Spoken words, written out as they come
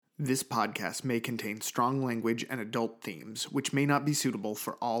This podcast may contain strong language and adult themes, which may not be suitable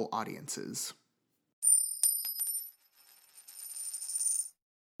for all audiences.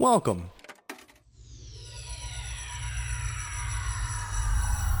 Welcome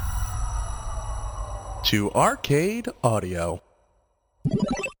to Arcade Audio.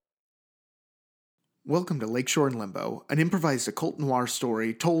 Welcome to Lakeshore and Limbo, an improvised occult noir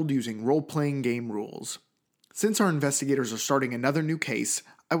story told using role-playing game rules. Since our investigators are starting another new case,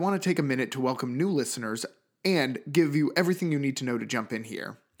 I want to take a minute to welcome new listeners and give you everything you need to know to jump in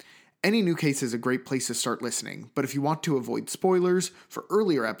here. Any new case is a great place to start listening, but if you want to avoid spoilers for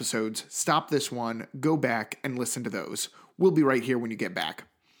earlier episodes, stop this one, go back, and listen to those. We'll be right here when you get back.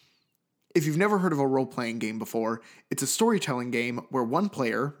 If you've never heard of a role-playing game before, it's a storytelling game where one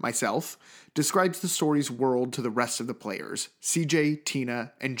player, myself, describes the story's world to the rest of the players, CJ,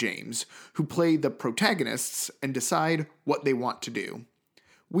 Tina, and James, who play the protagonists and decide what they want to do.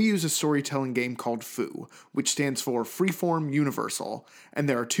 We use a storytelling game called FOO, which stands for Freeform Universal, and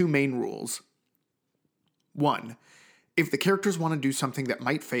there are two main rules. 1. If the characters want to do something that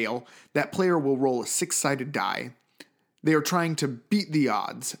might fail, that player will roll a 6-sided die. They are trying to beat the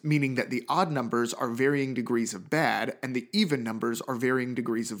odds, meaning that the odd numbers are varying degrees of bad, and the even numbers are varying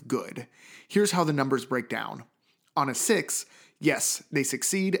degrees of good. Here's how the numbers break down. On a 6, yes, they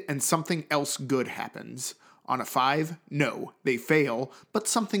succeed, and something else good happens. On a 5, no, they fail, but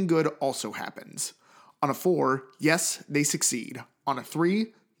something good also happens. On a 4, yes, they succeed. On a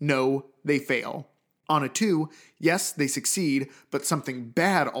 3, no, they fail. On a 2, yes, they succeed, but something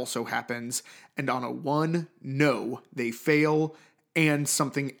bad also happens. And on a 1, no, they fail, and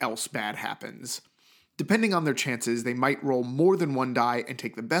something else bad happens. Depending on their chances, they might roll more than one die and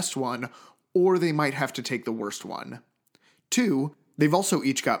take the best one, or they might have to take the worst one. 2, they've also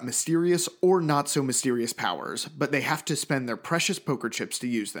each got mysterious or not so mysterious powers, but they have to spend their precious poker chips to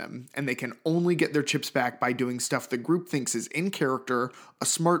use them, and they can only get their chips back by doing stuff the group thinks is in character, a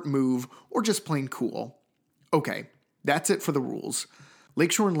smart move, or just plain cool. Okay, that's it for the rules.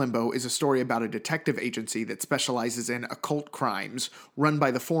 Lakeshore and Limbo is a story about a detective agency that specializes in occult crimes, run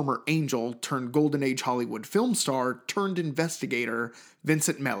by the former Angel turned Golden Age Hollywood film star turned investigator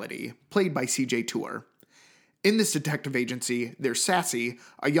Vincent Melody, played by CJ Tour. In this detective agency, there's Sassy,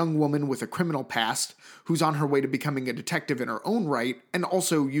 a young woman with a criminal past, who's on her way to becoming a detective in her own right, and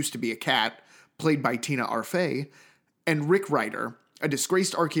also used to be a cat, played by Tina Arfey, and Rick Ryder, a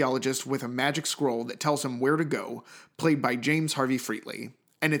disgraced archaeologist with a magic scroll that tells him where to go, played by James Harvey Freetley.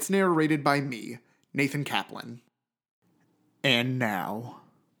 And it's narrated by me, Nathan Kaplan. And now...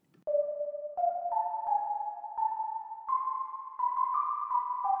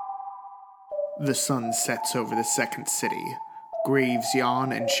 The sun sets over the second city. Graves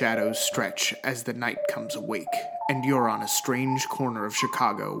yawn and shadows stretch as the night comes awake, and you're on a strange corner of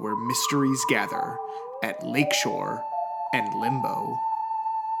Chicago where mysteries gather at Lakeshore and Limbo.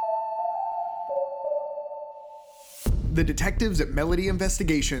 The detectives at Melody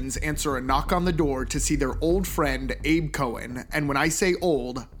Investigations answer a knock on the door to see their old friend Abe Cohen, and when I say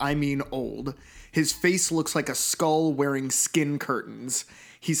old, I mean old. His face looks like a skull wearing skin curtains.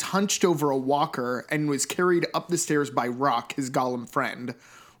 He's hunched over a walker and was carried up the stairs by Rock, his Gollum friend.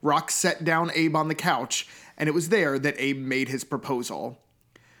 Rock set down Abe on the couch, and it was there that Abe made his proposal.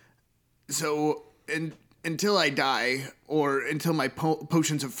 So, until I die, or until my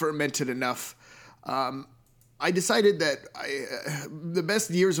potions have fermented enough, I decided that the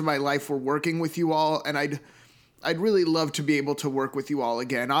best years of my life were working with you all, and I'd really love to be able to work with you all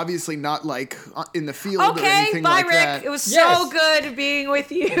again. Obviously not like in the field or anything like Rick. that. It was so good being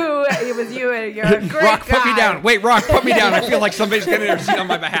with you. You're a great Rock, guy. put me down. Wait, Rock, put me down. I feel like somebody's going to intercede on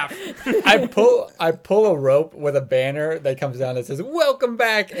my behalf. I pull a rope with a banner that comes down that says, "Welcome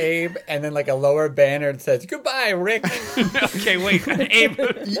back, Abe," and then like a lower banner that says, "Goodbye, Rick." Okay, wait, Abe.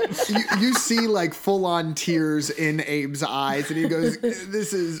 You see like full on tears in Abe's eyes, and he goes,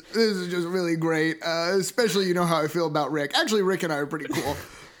 "This is just really great. Especially you know how I feel about Rick. Actually, Rick and I are pretty cool."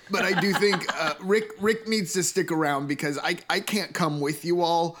 But I do think Rick needs to stick around because I can't come with you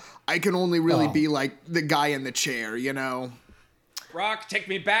all. I can only really be like the guy in the chair, you know? Rock, take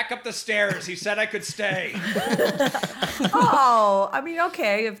me back up the stairs. He said I could stay. Oh, I mean,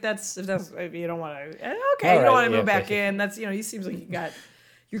 okay, if you don't want to, okay, you don't want to move back in. That's, he seems like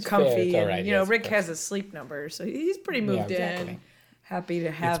you're comfy, fair, and right, Rick has a sleep number, so he's pretty moved in. Happy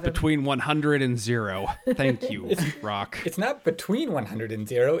to have it's him. Between 100 and 0. Thank you, Rock. It's not between 100 and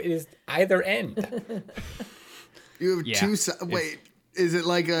 0. It is either end. You have two. Wait, is it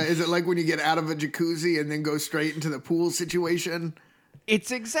like when you get out of a jacuzzi and then go straight into the pool situation?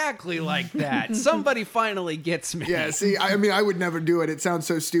 It's exactly like that. Somebody finally gets me. Yeah, see, I mean, I would never do it. It sounds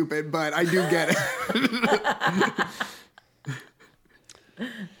so stupid, but I do get it.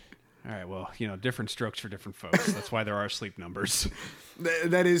 All right, well, different strokes for different folks. That's why there are sleep numbers.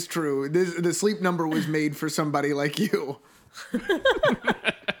 That is true. The sleep number was made for somebody like you.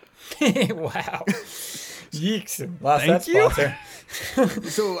 Wow. Yeeks. Lost that Thank you. sponsor.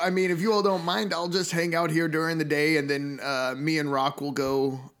 So, I mean, if you all don't mind, I'll just hang out here during the day, and then me and Rock will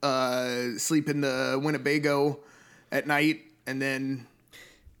go sleep in the Winnebago at night, and then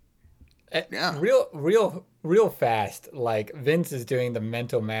yeah. Real fast. Like Vince is doing the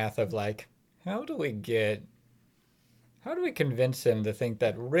mental math of like, how do we convince him to think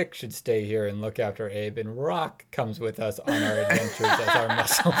that Rick should stay here and look after Abe, and Rock comes with us on our adventures as our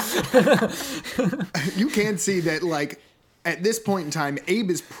muscle? You can see that, like, at this point in time, Abe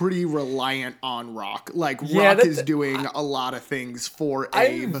is pretty reliant on Rock. Like, Rock is doing a lot of things for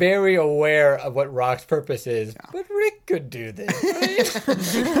Abe. I'm very aware of what Rock's purpose is, but Rick could do this,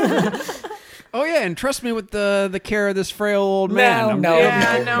 right? Oh, yeah, and trust me with the care of this frail old man. No,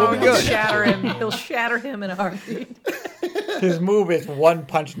 we'll be he'll good. shatter him. He'll shatter him in a heartbeat. His move is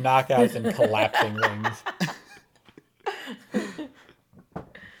one-punch knockouts and collapsing rings.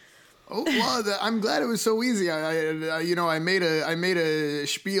 Oh, well, I'm glad it was so easy. I made a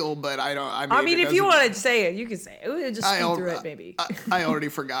spiel, but I mean, if you want to say it, you can say it. Just speak through it, maybe. I already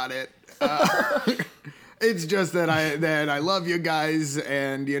forgot it. It's just that I love you guys,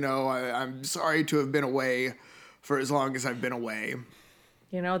 and I'm sorry to have been away for as long as I've been away.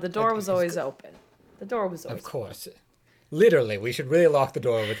 The door was always open. The door was always Of course. Literally, we should really lock the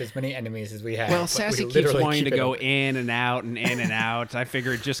door with as many enemies as we have. Well, Sassy keeps wanting to go in and out and in and out. I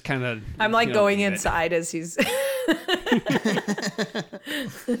figured just kind of... I'm like going inside as he's...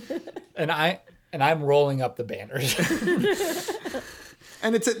 And I'm rolling up the banners.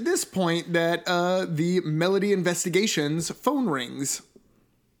 And it's at this point that the Melody Investigations phone rings.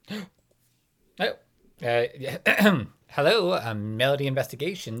 Oh, hello, Melody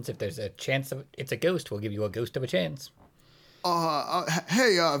Investigations. If there's a chance of it's a ghost, we'll give you a ghost of a chance.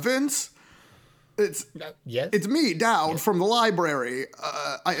 Hey, Vince. Yes? It's me, Dowd, from the library.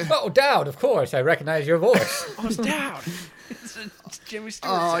 Oh, Dowd, of course. I recognize your voice. Oh, it's Dowd. It's Jimmy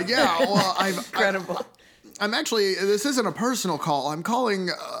Stewart. Yeah, well, incredible. I'm actually, this isn't a personal call. I'm calling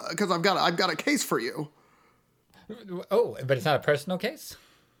because I've got a case for you. Oh, but it's not a personal case?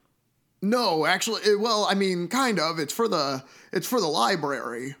 No, actually, kind of. It's for the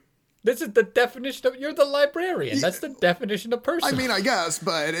library. This is the definition of, you're the librarian. That's the definition of person. I mean, I guess,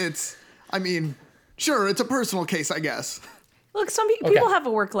 but sure, it's a personal case, I guess. Look, some people have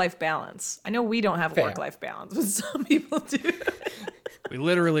a work-life balance. I know we don't have a work-life balance, but some people do. We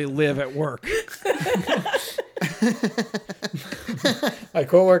literally live at work. My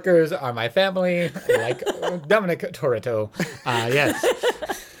coworkers are my family, like Dominic Toretto. Yes.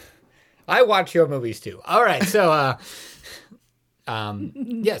 I watch your movies too. All right, so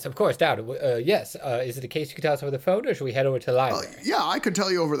yes, of course, Dowd. Yes, is it a case you could tell us over the phone, or should we head over to the library? Yeah, I could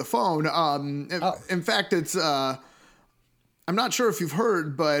tell you over the phone. In fact, it's I'm not sure if you've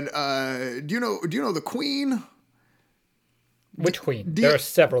heard, but do you know the Queen? Which queen? There are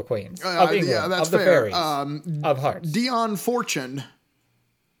several queens of England, yeah, that's of the fair. fairies, of hearts. Dion Fortune.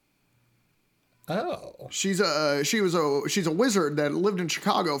 Oh, she's a wizard that lived in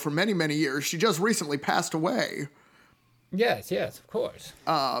Chicago for many, many years. She just recently passed away. Yes, of course.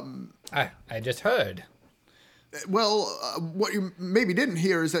 I just heard. Well, what you maybe didn't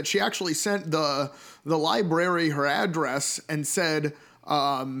hear is that she actually sent the library her address and said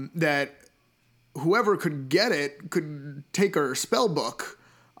that whoever could get it could take her spell book.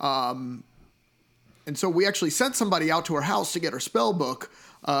 And so we actually sent somebody out to her house to get her spell book,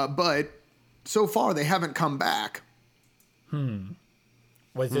 but so far they haven't come back.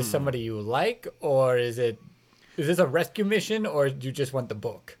 Was this somebody you like, or is this a rescue mission, or do you just want the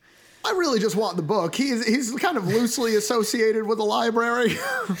book? I really just want the book. He's kind of loosely associated with the library.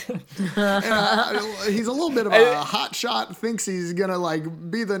 He's a little bit of a hot shot. Thinks he's gonna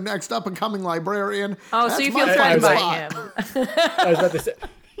be the next up and coming librarian. Oh, That's so you feel my threatened by spot. him? I was about to say.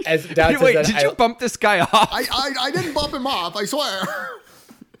 As Dowd says Wait, that, did you bump this guy off? I didn't bump him off. I swear.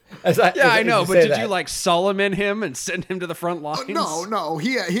 I know, but did you Solomon him and send him to the front lines? No.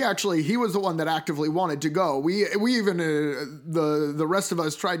 He was the one that actively wanted to go. We even the rest of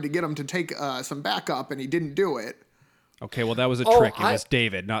us tried to get him to take some backup, and he didn't do it. Okay, well that was a trick. It was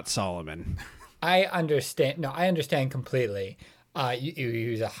David, not Solomon. I understand. No, I understand completely. He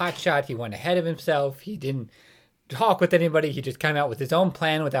was a hotshot. He went ahead of himself. He didn't talk with anybody. He just came out with his own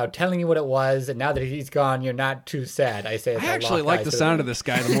plan without telling you what it was. And now that he's gone, you're not too sad. I say. I actually like the sound of this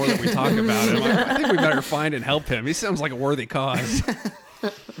guy the more that we talk about him. I think we better find and help him. He sounds like a worthy cause.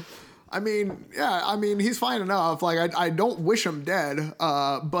 I mean, yeah, I mean, he's fine enough. Like, I don't wish him dead,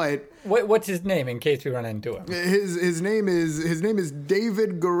 but... What's his name, in case we run into him? His name is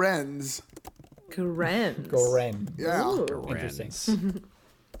David Gorenz. Gorenz. Yeah. Ooh. Interesting.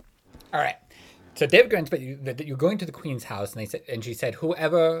 All right. So David Gorenz, but you're going to the Queen's house, and she said,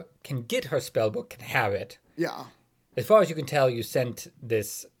 whoever can get her spellbook can have it. Yeah. As far as you can tell, you sent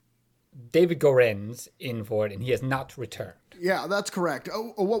this David Gorenz in for it, and he has not returned. Yeah, that's correct.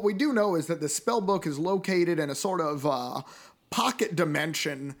 What we do know is that the spellbook is located in a sort of pocket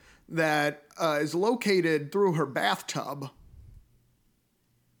dimension that is located through her bathtub.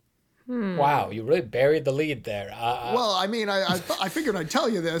 Wow, you really buried the lead there. Well, I mean, I figured I'd tell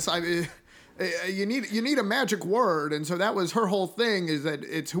you this. You need a magic word, and so that was her whole thing, is that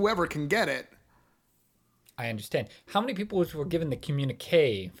it's whoever can get it. I understand. How many people were given the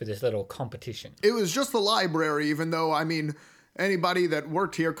communique for this little competition? It was just the library, even though, I mean, anybody that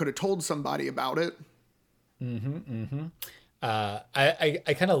worked here could have told somebody about it.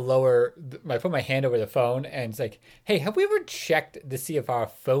 I kind of I put my hand over the phone, and it's like, hey, have we ever checked to see if our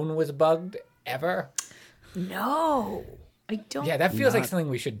phone was bugged ever? No, I don't. Yeah, that feels like something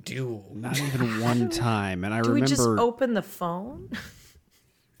we should do. Not even one time. And I Do remember... we just open the phone?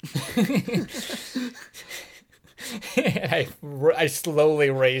 And I slowly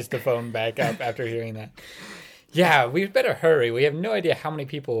raised the phone back up after hearing that. Yeah, we better hurry. We have no idea how many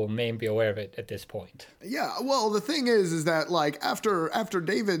people may be aware of it at this point. Yeah, well, the thing is that, like, after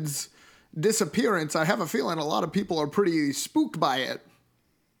David's disappearance, I have a feeling a lot of people are pretty spooked by it.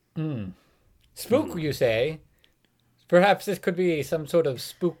 Spook, you say? Perhaps this could be some sort of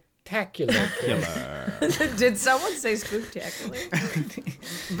spooktacular. Did someone say spooktacular?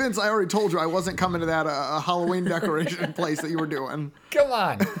 Vince, I already told you I wasn't coming to that Halloween decoration place that you were doing. Come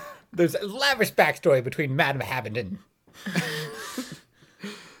on. There's a lavish backstory between Madam Habington.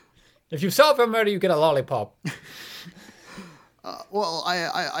 If you solve her murder, you get a lollipop. Well,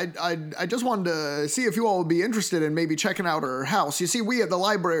 I just wanted to see if you all would be interested in maybe checking out her house. You see, we at the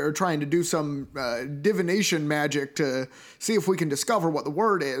library are trying to do some divination magic to see if we can discover what the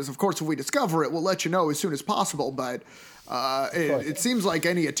word is. Of course, if we discover it, we'll let you know as soon as possible, but it seems like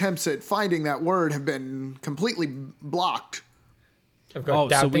any attempts at finding that word have been completely blocked.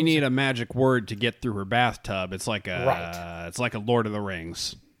 So we need a magic word to get through her bathtub. It's like it's like a Lord of the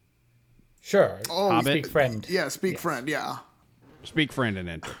Rings. Sure. Hobbit? Speak friend. Yeah, speak friend, yeah. Speak friend and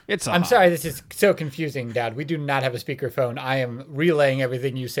enter. I'm sorry, this is so confusing, Dad. We do not have a speakerphone. I am relaying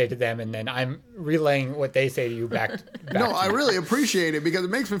everything you say to them, and then I'm relaying what they say to you back No, I really appreciate it because it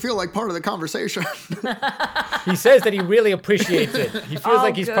makes me feel like part of the conversation. He says that he really appreciates it. He feels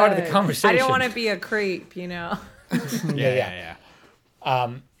like he's part of the conversation. I didn't want to be a creep, you know. Yeah.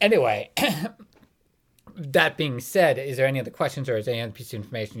 Anyway, that being said, is there any other questions or is there any other piece of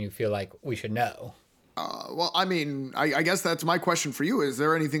information you feel like we should know? Well, I mean, I guess that's my question for you. Is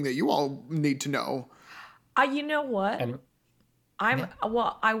there anything that you all need to know? You know what?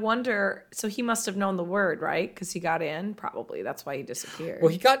 I wonder, so he must have known the word, right? Because he got in, probably. That's why he disappeared. Well,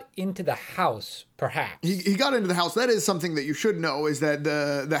 he got into the house, perhaps. He got into the house. That is something that you should know, is that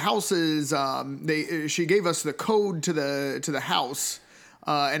the house is, she gave us the code to the house,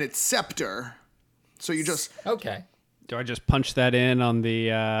 and it's Scepter. So you just... Okay. Do I just punch that in on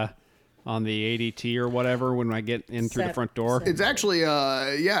the ADT or whatever when I get in through the front door? It's actually,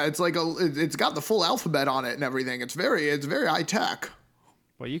 it's like it's got the full alphabet on it and everything. It's very high tech.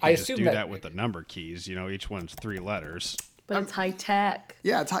 Well, you can just do that with the number keys. You know, each one's 3 letters. But it's high tech.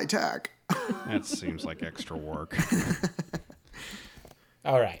 Yeah, it's high tech. That seems like extra work.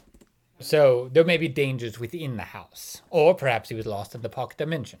 All right. So there may be dangers within the house, or perhaps he was lost in the pocket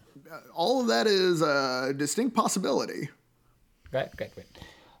dimension. All of that is a distinct possibility. Great.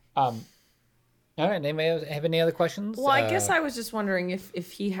 All right. Anybody have any other questions? Well, I guess I was just wondering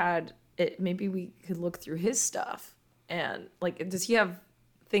if he had it. Maybe we could look through his stuff and like, does he have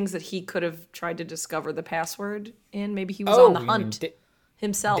things that he could have tried to discover the password in? Maybe he was on the hunt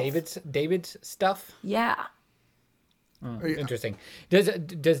himself. David's stuff. Yeah. Interesting.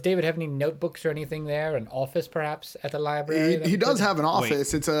 Does David have any notebooks or anything there? An office, perhaps, at the library? He does have an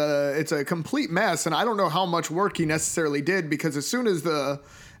office. Wait. It's a complete mess, and I don't know how much work he necessarily did because as soon as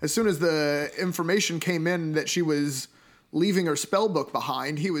the information came in that she was leaving her spell book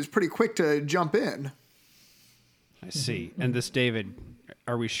behind, he was pretty quick to jump in. I see. And this David,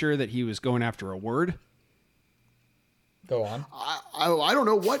 are we sure that he was going after a word? Go on. I don't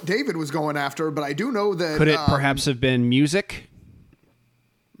know what David was going after, but I do know that... Could it perhaps have been music?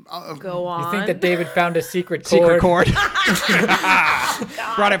 Go on. You think that David found a secret chord?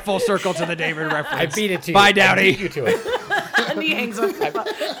 Brought it full circle to the David reference. I beat it to you. Bye, Dowdy. I beat you to it. And he hangs up the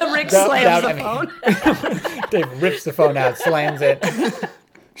phone. Rick slams the phone. Dave rips the phone out, slams it,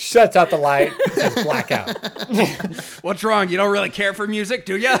 shuts out the light, says blackout. What's wrong? You don't really care for music,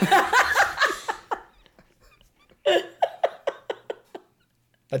 do you?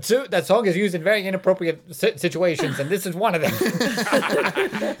 That song is used in very inappropriate situations, and this is one of them.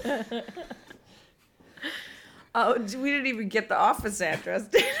 Oh, we didn't even get the office address.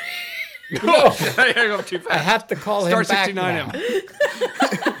 No, I go too fast. I have to call him back now.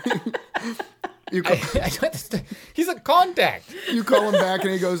 He's a contact. You call him back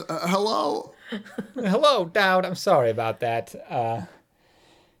and he goes, hello? Hello, Dowd. I'm sorry about that.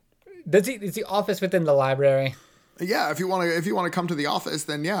 Is the office within the library? Yeah, if you want to come to the office,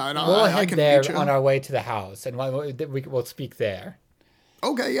 then yeah, and We'll I head can there meet you. on our way to the house, and we'll speak there.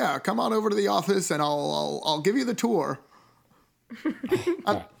 Okay, yeah, come on over to the office, and I'll give you the tour.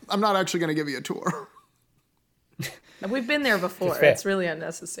 I'm not actually going to give you a tour. We've been there before. fair. It's really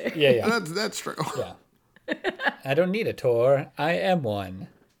unnecessary. Yeah. That's true. Yeah. I don't need a tour. I am one.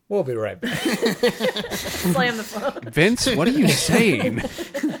 We'll be right back. Slam the phone. Vince, what are you saying?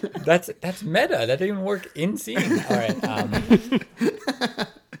 That's meta. That didn't even work in scene. All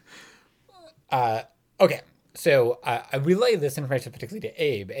right. Okay. So I relay this information particularly to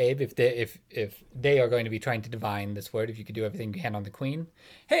Abe. Abe, if they are going to be trying to divine this word, if you could do everything you can on the Queen.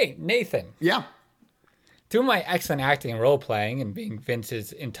 Hey, Nathan. Yeah. Through my excellent acting and role playing and being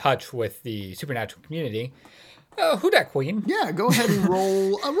Vince's in touch with the supernatural community, who that Queen? Yeah, go ahead and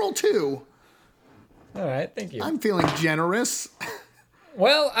roll 2. All right, thank you. I'm feeling generous.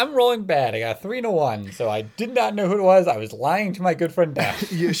 Well, I'm rolling bad. I got a 3 and a 1, so I did not know who it was. I was lying to my good friend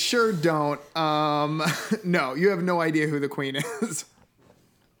Dad. You sure don't. No, you have no idea who the Queen is.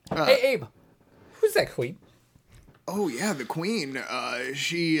 Hey, Abe, who's that Queen? Oh yeah, the Queen.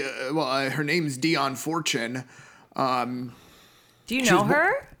 Her name's Dion Fortune. Do you know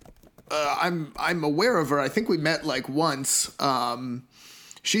her? I'm aware of her. I think we met like once.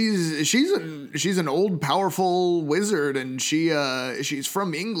 She's an old powerful wizard, and she's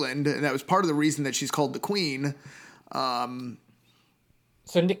from England, and that was part of the reason that she's called the Queen. So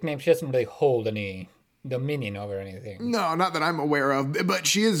nickname, she doesn't really hold any dominion over anything. No, not that I'm aware of, but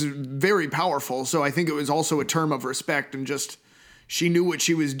she is very powerful, so I think it was also a term of respect, and just she knew what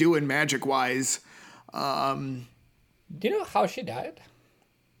she was doing magic-wise. Do you know how she died?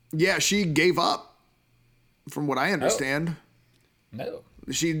 Yeah, she gave up, from what I understand. No.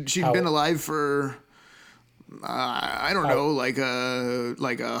 She'd been alive for I don't know, like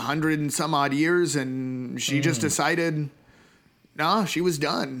 100 and some odd years, and she just decided, she was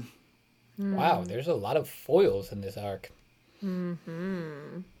done. Wow, there's a lot of foils in this arc.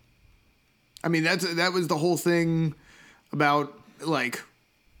 Mm-hmm. I mean, that was the whole thing about, like,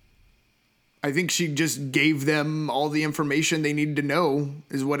 I think she just gave them all the information they needed to know,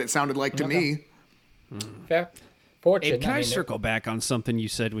 is what it sounded like to me. Fair. Fortune. Can I circle back on something you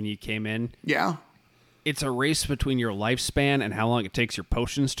said when you came in? Yeah. It's a race between your lifespan and how long it takes your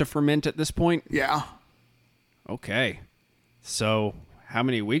potions to ferment at this point? Yeah. Okay. So how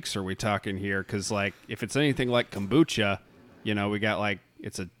many weeks are we talking here? Because, like, if it's anything like kombucha, we got, like,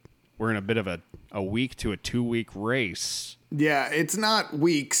 we're in a bit of a week to a 2-week race. Yeah, it's not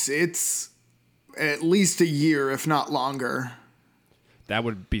weeks. It's at least a year, if not longer. That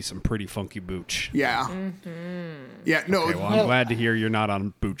would be some pretty funky booch. Yeah. Mm-hmm. Yeah, no. Okay, well, I'm glad to hear you're not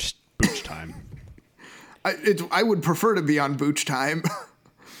on booch time. I would prefer to be on booch time.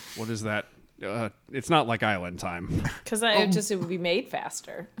 What is that? It's not like island time. Because it would be made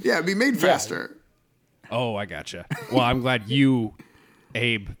faster. Yeah, it'd be made faster. Oh, I gotcha. Well, I'm glad you,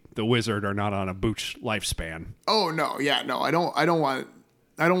 Abe, the wizard, are not on a booch lifespan. Oh no, yeah, no, I don't want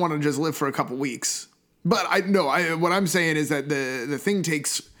to just live for a couple weeks. But what I'm saying is that the thing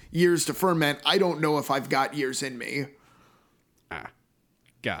takes years to ferment. I don't know if I've got years in me.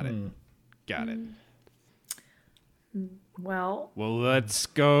 Got it. Got it. Well, let's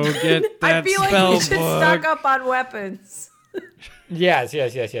go get that I feel like we should stock up on weapons. Yes.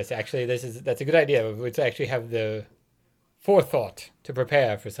 Actually, that's a good idea. We to actually have the forethought to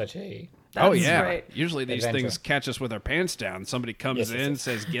prepare for such a. Oh yeah. Right. Usually these adventure. things catch us with our pants down. Somebody comes in, Yes.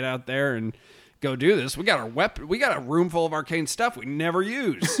 says, "Get out there and go do this." We got our weapon. We got a room full of arcane stuff we never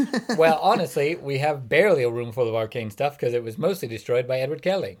use. Well, honestly, we have barely a room full of arcane stuff because it was mostly destroyed by Edward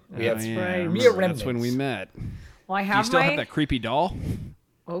Kelly. We have right. I remember mere that's when we remnants. met. Well, I Do you have still have that creepy doll?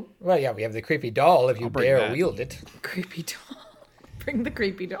 Oh, Well, yeah, we have the creepy doll if you bring dare that. wield it. creepy doll. Bring the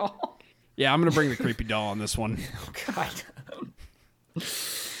creepy doll. Yeah, I'm gonna bring the creepy doll on this one. God.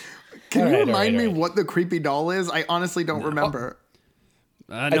 Can All you right, remind me all right. what the creepy doll is? I honestly don't remember.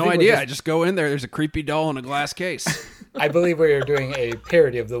 No think we're idea. just- I just go in there. There's a creepy doll in a glass case. I believe we are doing a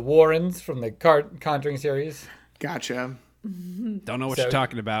parody of the Warrens from the Conjuring series. Gotcha. Don't know what So- you're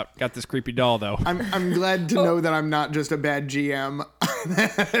talking about. Got this creepy doll though. I'm glad to know that I'm not just a bad GM.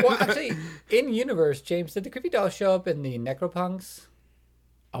 Well, actually, in universe, James, did the creepy doll show up in the Necropunks?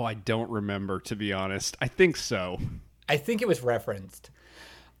 Oh, I don't remember, to be honest. I think so. I think it was referenced.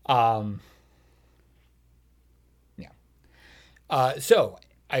 Yeah. So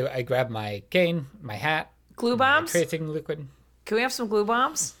I grabbed my cane, my hat, Glue my bombs? tracing liquid. Can we have some glue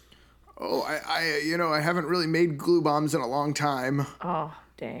bombs? Oh, I haven't really made glue bombs in a long time. Oh,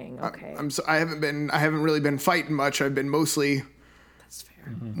 dang. Okay. I haven't really been fighting much. I've been mostly That's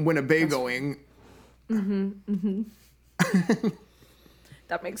fair. Winnebagoing.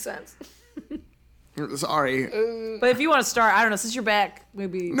 That makes sense. Sorry. But if you want to start, I don't know, since you're back,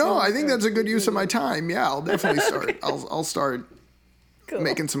 maybe. No, I think that's a good use of my time. Yeah, I'll definitely start. I'll start Cool.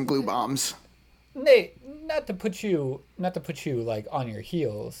 making some glue bombs. Nate, not to put you like on your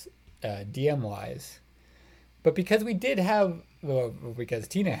heels, DM wise, but because we did have, because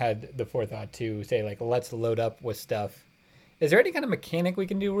Tina had the forethought to say like, let's load up with stuff. Is there any kind of mechanic we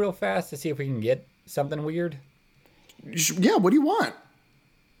can do real fast to see if we can get something weird? Yeah, what do you want?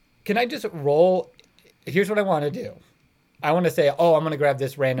 Can I just roll? Here's what I want to do. I want to say, oh, I'm going to grab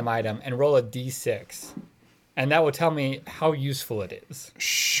this random item and roll a d6. And that will tell me how useful it is.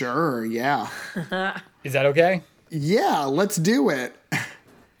 Sure, yeah. Is that okay? Yeah, let's do it.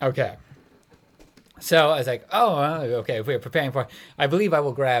 Okay. So I was like, oh, okay, if we're preparing for, I believe I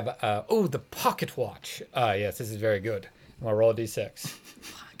will grab, the pocket watch. Yes, this is very good. I'm going to roll a d6.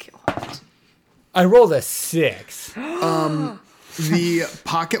 Pocket watch. I rolled a 6. The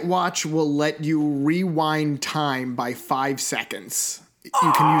pocket watch will let you rewind time by 5 seconds. You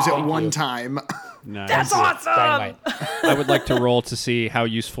can use it one time. Nice. That's awesome. Dynamite. I would like to roll to see how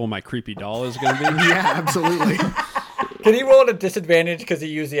useful my creepy doll is going to be. Yeah, absolutely. Can he roll at a disadvantage because he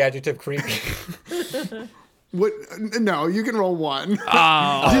used the adjective creepy? What? No, you can roll one.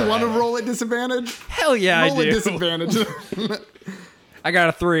 Oh, Do you want to roll at disadvantage? hell yeah, Roll I at do. disadvantage. I got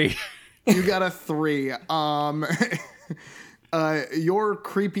a 3. You got a 3. Your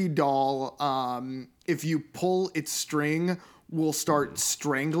creepy doll, if you pull its string, will start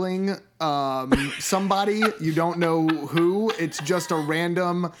strangling somebody. You don't know who. It's just a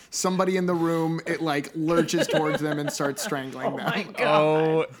random somebody in the room. It like lurches towards them and starts strangling them. My God.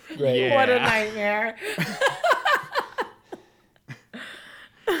 Oh, Great. yeah. What a nightmare.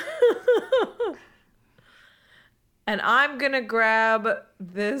 And I'm going to grab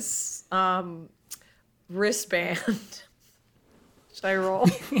this wristband. Should I roll?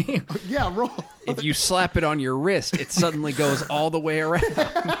 Yeah, roll. If you slap it on your wrist, it suddenly goes all the way around.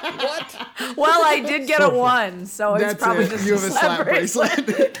 What? Well, I did get a 1, so it's That's probably it. just You a have a slap slap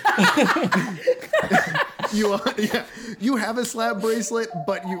bracelet. You have a slap bracelet,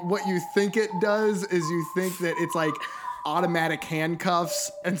 but what you think it does is you think that it's like automatic handcuffs,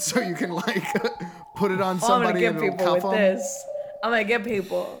 and so you can like put it on I'm somebody going to and get it'll people with cuff them. this. I'm going to get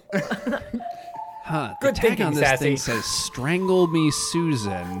people. Huh, the Good tag thinking, on this thing Sassy. says "Strangle Me,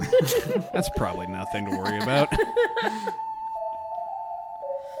 Susan." That's probably nothing to worry about. All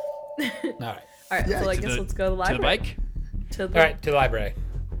right. All right, so I guess let's go to the library. To the bike. To the, All right, to the library.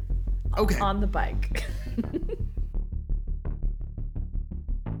 Okay. On the bike.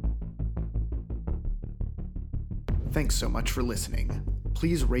 Thanks so much for listening.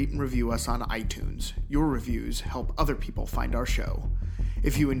 Please rate and review us on iTunes. Your reviews help other people find our show.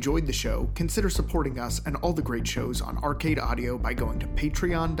 If you enjoyed the show, consider supporting us and all the great shows on Arcade Audio by going to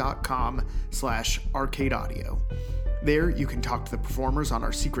patreon.com/arcadeaudio. There, you can talk to the performers on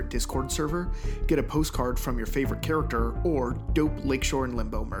our secret Discord server, get a postcard from your favorite character, or dope Lakeshore and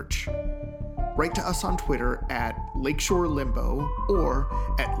Limbo merch. Write to us on Twitter at Lakeshore Limbo or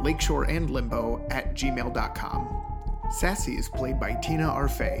at lakeshoreandlimbo@gmail.com. Sassy is played by Tina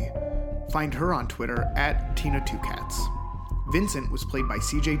Arfey. Find her on Twitter at Tina2Cats. Vincent was played by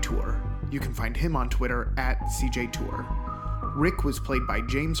CJ Tour. You can find him on Twitter at CJ Tour. Rick was played by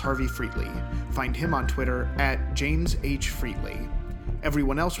James Harvey Freetley. Find him on Twitter at James H. Freetley.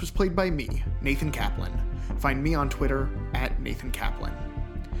 Everyone else was played by me, Nathan Kaplan. Find me on Twitter at Nathan Kaplan.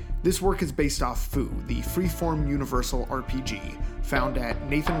 This work is based off Foo, the freeform universal RPG, found at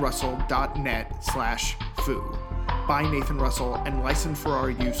nathanrussell.net/Foo. by Nathan Russell and licensed for our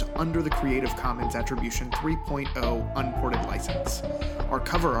use under the Creative Commons Attribution 3.0 Unported license. Our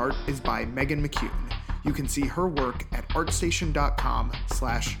cover art is by Megan McCune. You can see her work at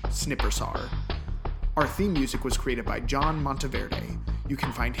artstation.com/snippersar. Our theme music was created by John Monteverde. You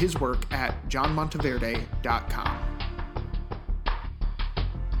can find his work at johnmonteverde.com.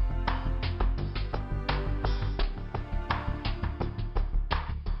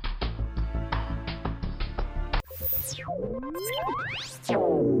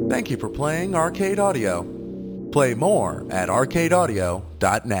 Thank you for playing Arcade Audio. Play more at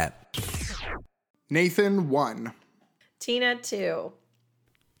arcadeaudio.net. Nathan 1. Tina 2.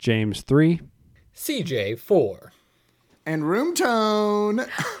 James 3. CJ 4. And room tone.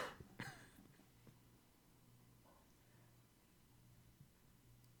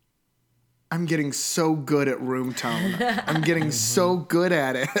 I'm getting so good at room tone. I'm getting so good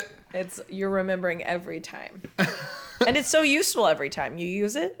at it. You're remembering every time. And it's so useful every time you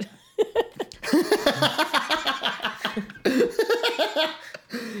use it.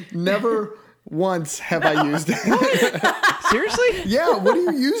 Never once have I used it. Seriously? Yeah, what do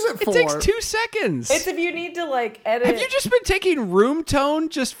you use it for? It takes 2 seconds. It's if you need to edit. Have you just been taking room tone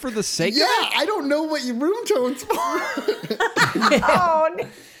just for the sake Yeah, of it? I don't know what your room tone's for. Oh, no.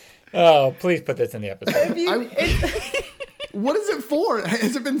 Oh, please put this in the episode. What is it for?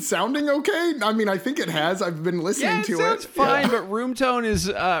 Has it been sounding okay? I mean, I think it has. I've been listening Yeah, it to sounds it. fine, Yeah. but room tone is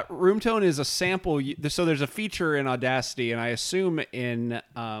a sample. So there's a feature in Audacity, and I assume in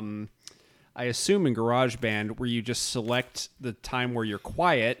GarageBand where you just select the time where you're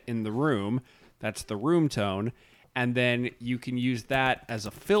quiet in the room. That's the room tone, and then you can use that as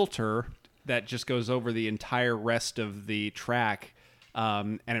a filter that just goes over the entire rest of the track,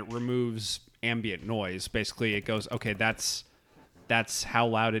 and it removes ambient noise. Basically, it goes, okay, that's how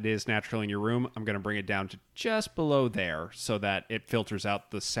loud it is naturally in your room. I'm going to bring it down to just below there so that it filters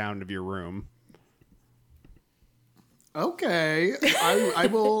out the sound of your room. Okay.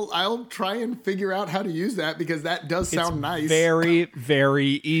 I'll try and figure out how to use that because that does sound nice. Very,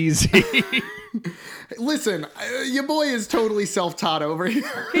 very easy. Listen, your boy is totally self-taught over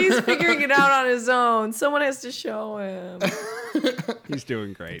here. He's figuring it out on his own. Someone has to show him. He's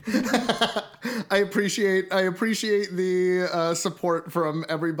doing great. I appreciate the support from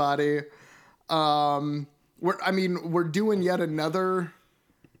everybody. We're doing yet another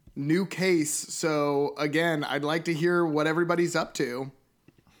new case, so again, I'd like to hear what everybody's up to.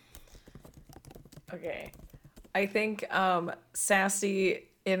 Okay. I think Sassy,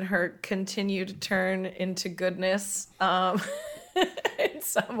 in her continued turn into goodness, in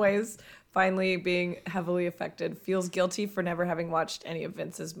some ways, finally being heavily affected, feels guilty for never having watched any of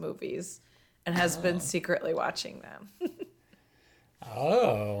Vince's movies and has been secretly watching them.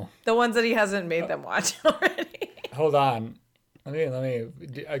 Oh. The ones that he hasn't made them watch already. Hold on. Let me.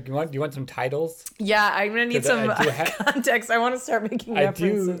 Do you want some titles? Yeah, I'm gonna need some context. I want to start making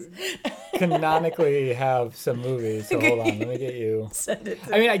references. I do canonically have some movies, so hold on. Let me get you. Send it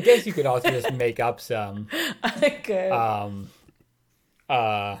to I mean, I guess you could also just make up some. Okay. I'll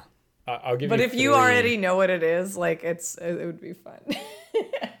give you. But if you 3. already know what it is, it would be fun.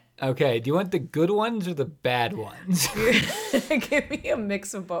 Okay, do you want the good ones or the bad ones? Give me a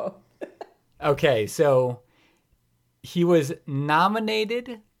mix of both. Okay, so he was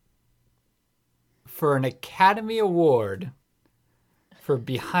nominated for an Academy Award for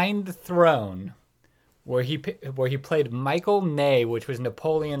Behind the Throne, where he played Michael Ney, which was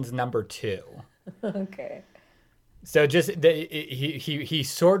Napoleon's number 2. Okay. So he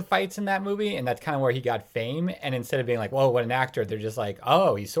sword fights in that movie, and that's kind of where he got fame. And instead of being like, "Whoa, what an actor," they're just like,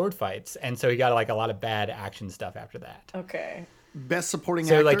 "Oh, he sword fights," and so he got a lot of bad action stuff after that. Okay. Best supporting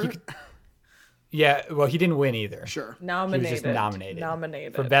actor? Yeah, well, he didn't win either. Sure. Nominated. He was just nominated.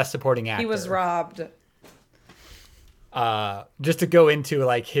 Nominated. For Best Supporting Actor. He was robbed. Just to go into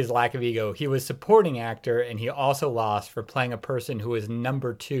his lack of ego, he was supporting actor, and he also lost for playing a person who was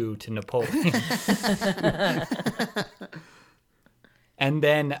number 2 to Napoleon. And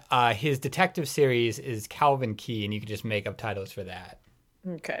then his detective series is Calvin Key, and you can just make up titles for that.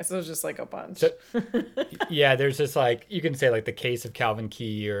 Okay, so it's just a bunch. So, yeah, there's just you can say the case of Calvin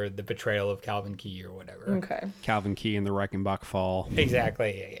Key or the betrayal of Calvin Key or whatever. Okay. Calvin Key and the Reichenbach Fall.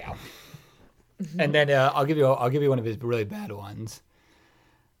 Exactly. Yeah. And then I'll give you one of his really bad ones.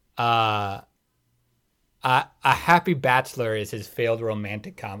 A Happy Bachelor is his failed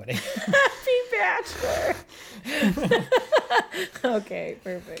romantic comedy. Happy Bachelor. Okay,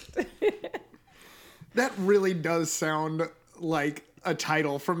 perfect. That really does sound like a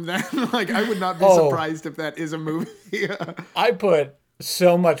title from them. I would not be surprised if that is a movie. I put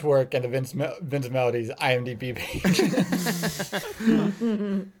so much work into Vince Melody's IMDb page.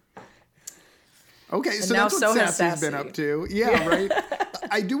 Okay, so now that's so what has Sassy's been Sassy. up to. Yeah, right?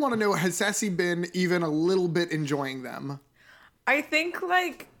 I do want to know, has Sassy been even a little bit enjoying them? I think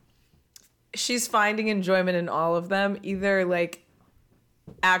like she's finding enjoyment in all of them, either like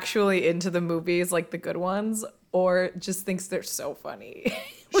actually into the movies, like the good ones, or just thinks they're so funny.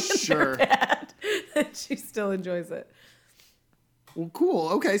 Sure. Bad, that she still enjoys it. Well, cool.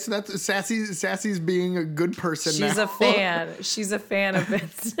 Okay, so that's Sassy's being a good person now. She's a fan. She's a fan of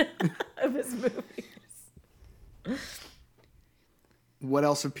Vince of his movies. What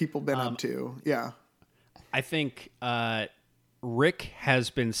else have people been up to? Yeah. I think Rick has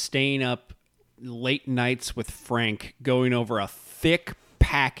been staying up late nights with Frank, going over a thick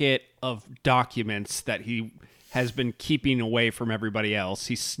packet of documents that he has been keeping away from everybody else.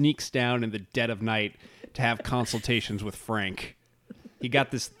 He sneaks down in the dead of night to have consultations with Frank. He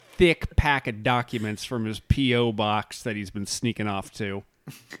got this thick pack of documents from his P.O. box that he's been sneaking off to.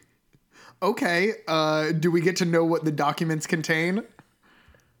 Okay, do we get to know what the documents contain?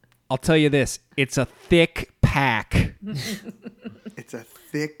 I'll tell you this. It's a thick pack. It's a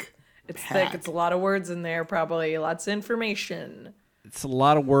thick It's pack. thick. It's a lot of words in there, probably. Lots of information. It's a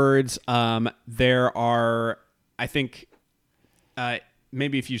lot of words. There are, I think,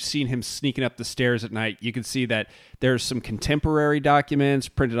 maybe if you've seen him sneaking up the stairs at night, you can see that there's some contemporary documents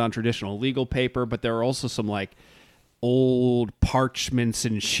printed on traditional legal paper, but there are also some like old parchments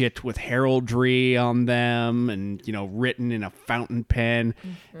and shit with heraldry on them, and written in a fountain pen,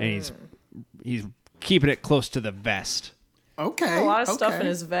 and he's keeping it close to the vest. Okay. A lot of stuff okay. in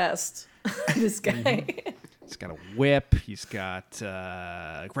his vest. This guy. He's got a whip. He's got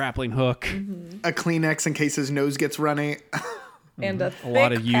a grappling hook. A Kleenex in case his nose gets runny. And a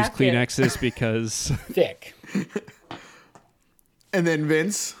lot of thick used packet. Kleenexes because Thick. And then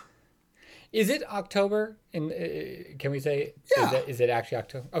Vince. Is it October? Can we say? Yeah. Is it actually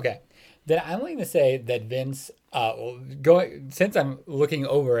October? Okay. Then I'm going to say that Vince, since I'm looking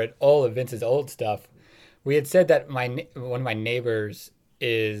over at all of Vince's old stuff, we had said that one of my neighbors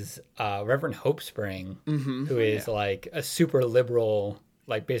is Reverend Hope Spring, who is like a super liberal,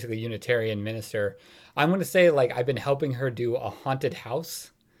 like basically Unitarian minister. I'm going to say like I've been helping her do a haunted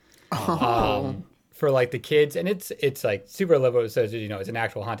house. For like the kids, and it's like super liberal, so it's an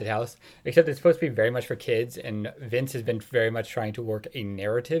actual haunted house, except it's supposed to be very much for kids, and Vince has been very much trying to work a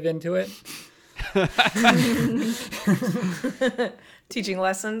narrative into it. Teaching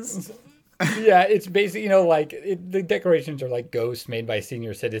lessons. Yeah, it's basically the decorations are like ghosts made by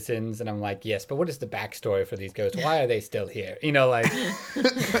senior citizens, and I'm like, yes, but what is the backstory for these ghosts? Why are they still here?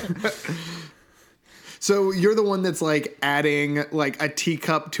 So you're the one that's like adding like a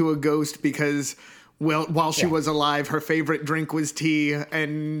teacup to a ghost because, well, while she was alive, her favorite drink was tea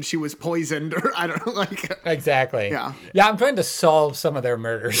and she was poisoned, or I don't know, like. Exactly. Yeah. Yeah, I'm trying to solve some of their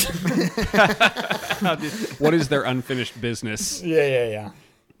murders. what is their unfinished business? Yeah.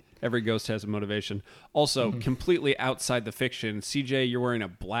 Every ghost has a motivation. Also, completely outside the fiction, CJ, you're wearing a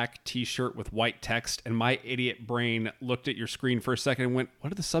black t-shirt with white text, and my idiot brain looked at your screen for a second and went,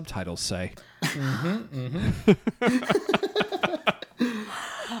 what do the subtitles say?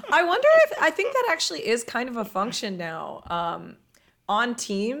 I wonder I think that actually is kind of a function now. On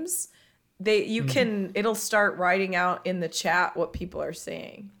Teams, it'll start writing out in the chat what people are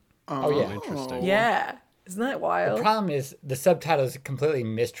saying. Oh yeah. Interesting. Yeah. Isn't that wild? The problem is the subtitles completely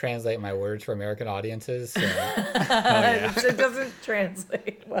mistranslate my words for American audiences. So, It doesn't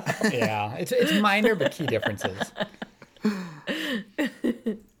translate well. yeah, it's minor but key differences.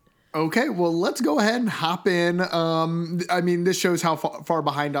 Okay, well, let's go ahead and hop in. I mean, this shows how far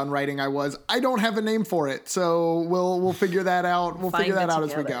behind on writing I was. I don't have a name for it, so we'll figure that out. We'll figure that out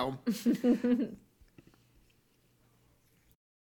as we go.